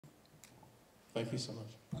Thank you so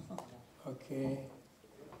much. Okay.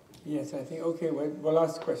 Yes, I think, okay, well,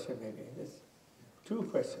 last question maybe. There's 2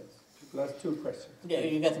 questions. Last 2 questions. Yeah,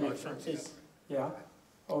 you got the microphone, please. Yeah?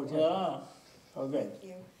 Oh, Jim. Yeah. Oh, good. Thank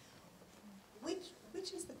you.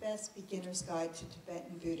 Which is the best beginner's guide to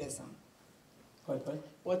Tibetan Buddhism? What?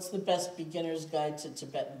 What's the best beginner's guide to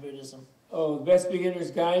Tibetan Buddhism? Oh, best beginner's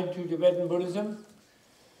guide to Tibetan Buddhism?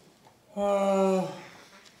 Well,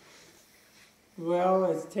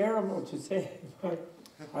 it's terrible to say, but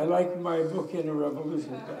I like my book, Inner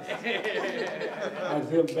Revolution. I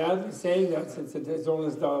feel badly saying that since it's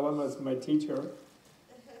Zona's Dalai Lama is my teacher.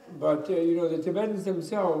 But, you know, the Tibetans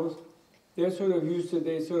themselves, they're sort of used to,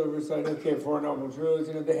 they sort of recite, okay, 4 Noble Truths,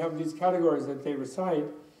 you know, they have these categories that they recite,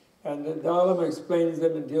 and the Dalai Lama explains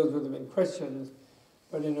them and deals with them in questions,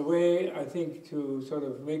 but in a way, I think, to sort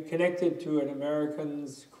of make connected to an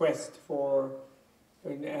American's quest for,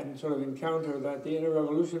 and sort of encounter that the Inner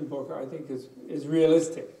Revolution book, I think, is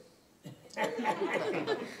realistic.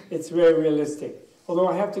 It's very realistic. Although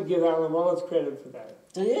I have to give Alan Wallace credit for that.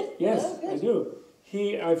 Do you? Yes, Oh, I do.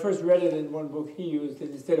 I first read it in one book he used,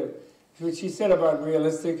 and instead of, which he said about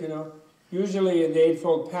realistic, you know, usually in the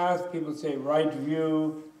Eightfold Path, people say right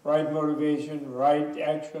view, right motivation, right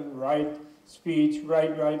action, right speech, right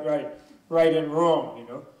and wrong, you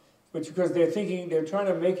know. Which because they're trying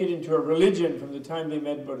to make it into a religion from the time they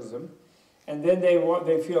met Buddhism, and then they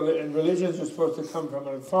feel that, and religions are supposed to come from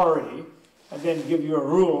an authority, and then give you a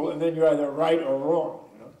rule, and then you're either right or wrong,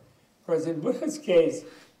 you know. Whereas in Buddha's case,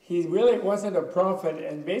 he really wasn't a prophet,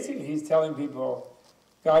 and basically he's telling people,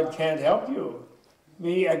 God can't help you.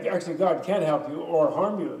 Actually, God can help you or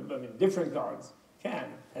harm you. I mean, different gods can.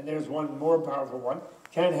 And there's one more powerful one,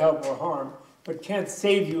 can help or harm, but can't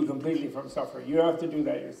save you completely from suffering. You have to do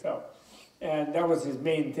that yourself. And that was his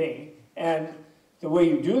main thing. And the way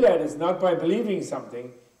you do that is not by believing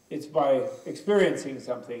something, it's by experiencing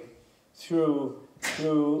something through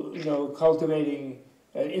you know, cultivating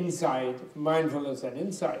insight, mindfulness and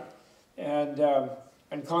insight.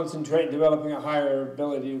 And concentrate, developing a higher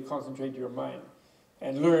ability to concentrate your mind,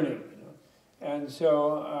 and learning, you know. And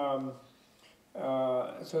so,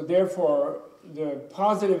 so therefore, the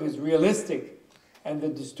positive is realistic, and the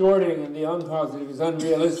distorting and the unpositive is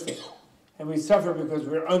unrealistic. And we suffer because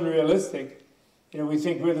we're unrealistic. You know, we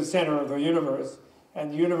think we're the center of the universe,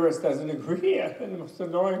 and the universe doesn't agree in the most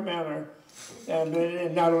annoying manner.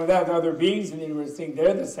 And not only that, the other beings in the universe think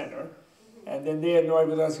they're the center. And then they're annoyed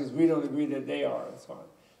with us because we don't agree that they are, and so on.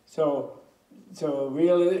 So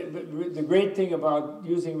the great thing about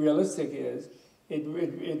using realistic is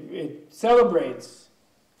it celebrates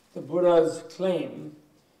the Buddha's claim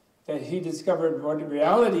that he discovered what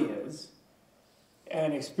reality is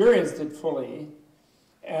and experienced it fully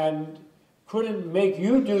and couldn't make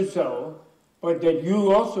you do so, but that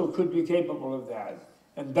you also could be capable of that.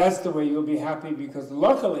 And that's the way you'll be happy, because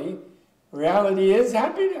luckily, reality is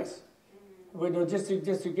happiness. Just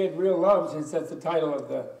to get real love, since that's the title of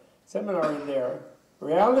the seminar in there,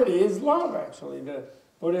 reality is love, actually. The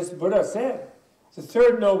Buddha said. The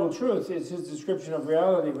 3rd Noble Truth is his description of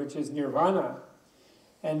reality, which is nirvana.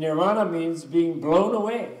 And nirvana means being blown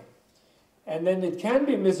away. And then it can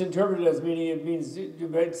be misinterpreted as meaning it means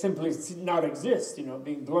simply not exist, you know,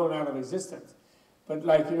 being blown out of existence. But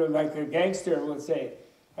like, you know, like a gangster would say,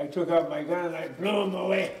 I took out my gun and I blew him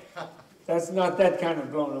away. That's not that kind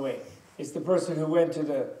of blown away. It's the person who went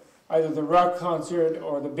to either the rock concert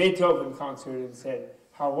or the Beethoven concert and said,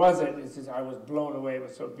 how was it? He says, I was blown away, it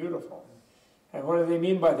was so beautiful. And what do they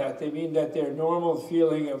mean by that? They mean that their normal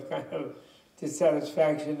feeling of kind of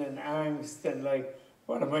dissatisfaction and angst and like,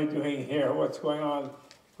 what am I doing here? What's going on?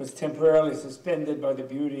 Was temporarily suspended by the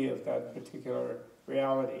beauty of that particular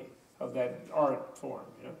reality, of that art form,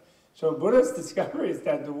 you know? So Buddha's discovery is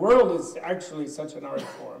that the world is actually such an art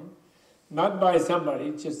form, not by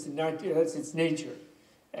somebody, just not, that's its nature.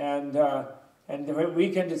 And we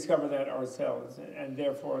can discover that ourselves, and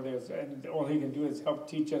therefore and all he can do is help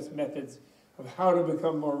teach us methods of how to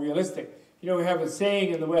become more realistic. You know, we have a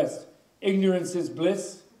saying in the West, ignorance is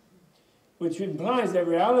bliss, which implies that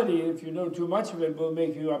reality, if you know too much of it, will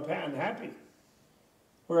make you unhappy.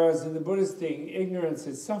 Whereas in the Buddhist thing, ignorance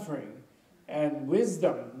is suffering, and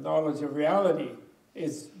wisdom, knowledge of reality,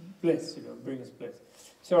 is bliss, you know, brings bliss.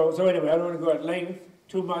 So anyway, I don't want to go at length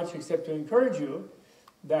too much, except to encourage you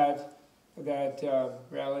that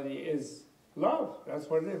reality is love. That's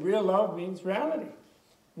what it is. Real love means reality,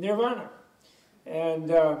 nirvana. And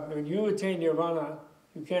when you attain nirvana,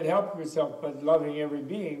 you can't help yourself but loving every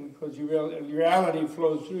being, because reality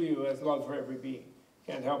flows through you as love for every being.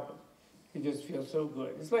 Can't help it. You just feel so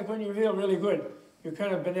good. It's like when you feel really good, you're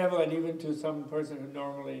kind of benevolent even to some person who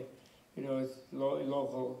normally you know, it's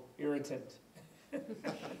local irritant.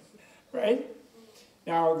 Right?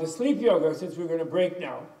 Now, the sleep yoga, since we're going to break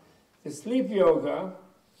now, the sleep yoga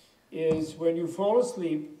is when you fall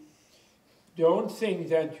asleep, don't think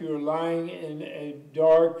that you're lying in a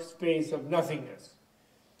dark space of nothingness.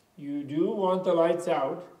 You do want the lights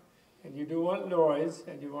out, and you do want noise,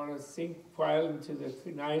 and you want to sink quiet into the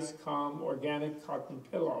nice, calm, organic cotton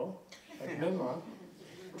pillow at Menla,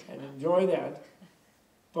 and enjoy that.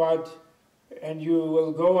 And you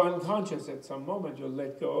will go unconscious at some moment. You'll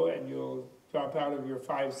let go, and you'll drop out of your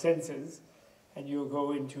 5 senses, and you'll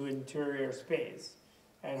go into interior space.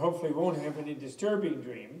 And hopefully won't have any disturbing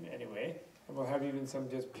dream, anyway, and we'll have even some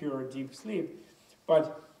just pure, deep sleep.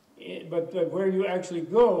 But where you actually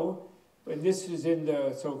go, and this is in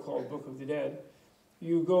the so-called Book of the Dead,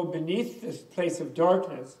 you go beneath this place of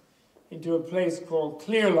darkness into a place called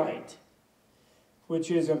clear light,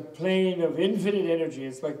 which is a plane of infinite energy.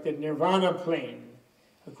 It's like the nirvana plane,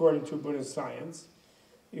 according to Buddhist science.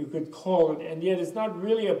 You could call it, and yet it's not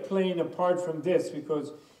really a plane apart from this,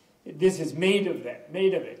 because this is made of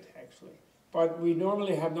it, actually. But we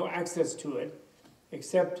normally have no access to it,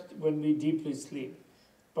 except when we deeply sleep.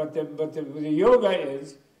 But the yoga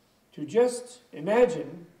is to just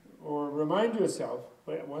imagine or remind yourself,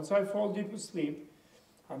 once I fall deep asleep,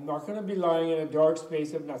 I'm not going to be lying in a dark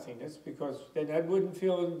space of nothingness, because then I wouldn't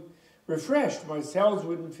feel refreshed. My cells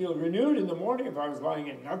wouldn't feel renewed in the morning if I was lying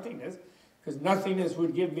in nothingness, because nothingness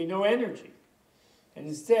would give me no energy. And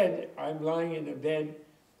instead, I'm lying in a bed,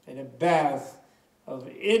 in a bath of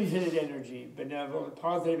infinite energy, benevolent,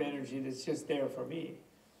 positive energy that's just there for me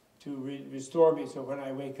to restore me. So when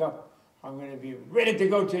I wake up, I'm going to be ready to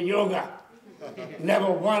go to yoga,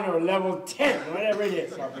 level 1 or level 10, whatever it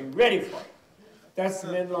is. I'll be ready for it. That's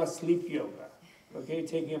Menla Sleep Yoga, okay?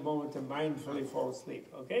 Taking a moment to mindfully fall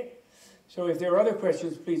asleep, okay? So if there are other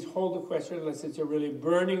questions, please hold the question unless it's a really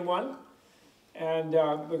burning one. And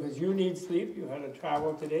because you need sleep, you had to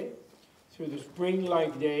travel today through the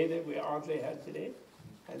spring-like day that we oddly had today.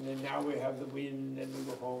 And then now we have the wind, and we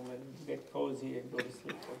go home and get cozy and go to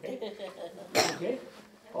sleep, okay? Okay?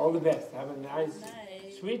 All the best. Have a nice,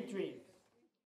 sweet dream.